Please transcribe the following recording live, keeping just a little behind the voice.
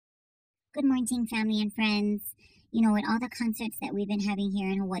Good morning, family and friends. You know, with all the concerts that we've been having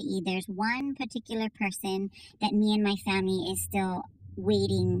here in Hawaii, there's one particular person that me and my family is still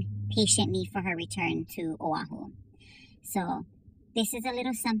waiting patiently for her return to Oahu. So, this is a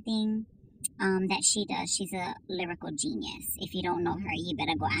little something that she does. She's a lyrical genius. If you don't know her, you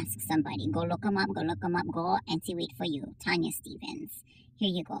better go ask somebody. Go look them up, go and see, wait for you. Tanya Stevens.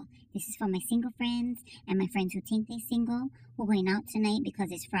 Here you go. This is for my single friends and my friends who think they're single, who are going out tonight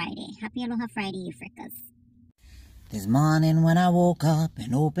because it's Friday. Happy Aloha Friday, you frickahz. This morning when I woke up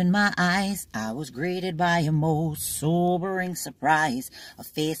and opened my eyes, I was greeted by a most sobering surprise. A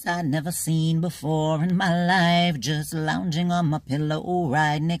face I'd never seen before in my life, just lounging on my pillow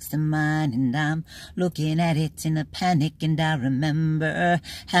right next to mine. And I'm looking at it in a panic, and I remember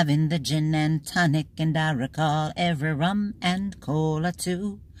having the gin and tonic, and I recall every rum and cola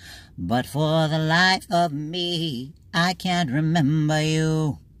too. But for the life of me, I can't remember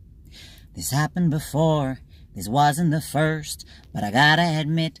you. This happened before. This wasn't the first, but I gotta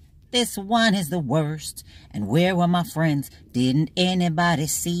admit, this one is the worst. And where were my friends? Didn't anybody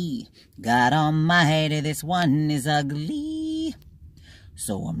see? God almighty, this one is ugly.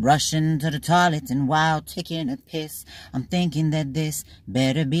 So I'm rushing to the toilet, and while taking a piss, I'm thinking that this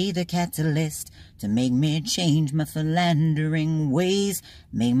better be the catalyst to make me change my philandering ways,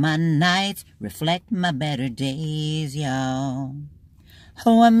 make my nights reflect my better days, y'all.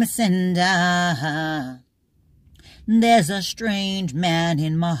 Oh, I'm missing down. There's a strange man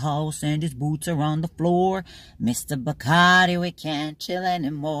in my house, and his boots are on the floor. Mr. Bacardi, we can't chill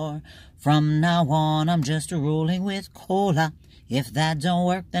anymore. From now on, I'm just rolling with cola. If that don't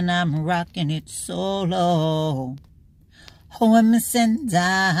work, then I'm rocking it solo. Oh, I'm missing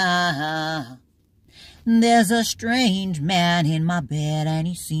down. There's a strange man in my bed, and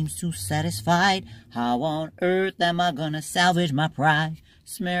he seems too satisfied. How on earth am I gonna salvage my pride?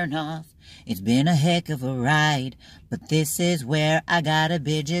 Smirnoff, it's been a heck of a ride, but this is where I gotta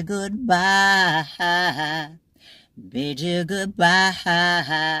bid you goodbye. Bid you goodbye.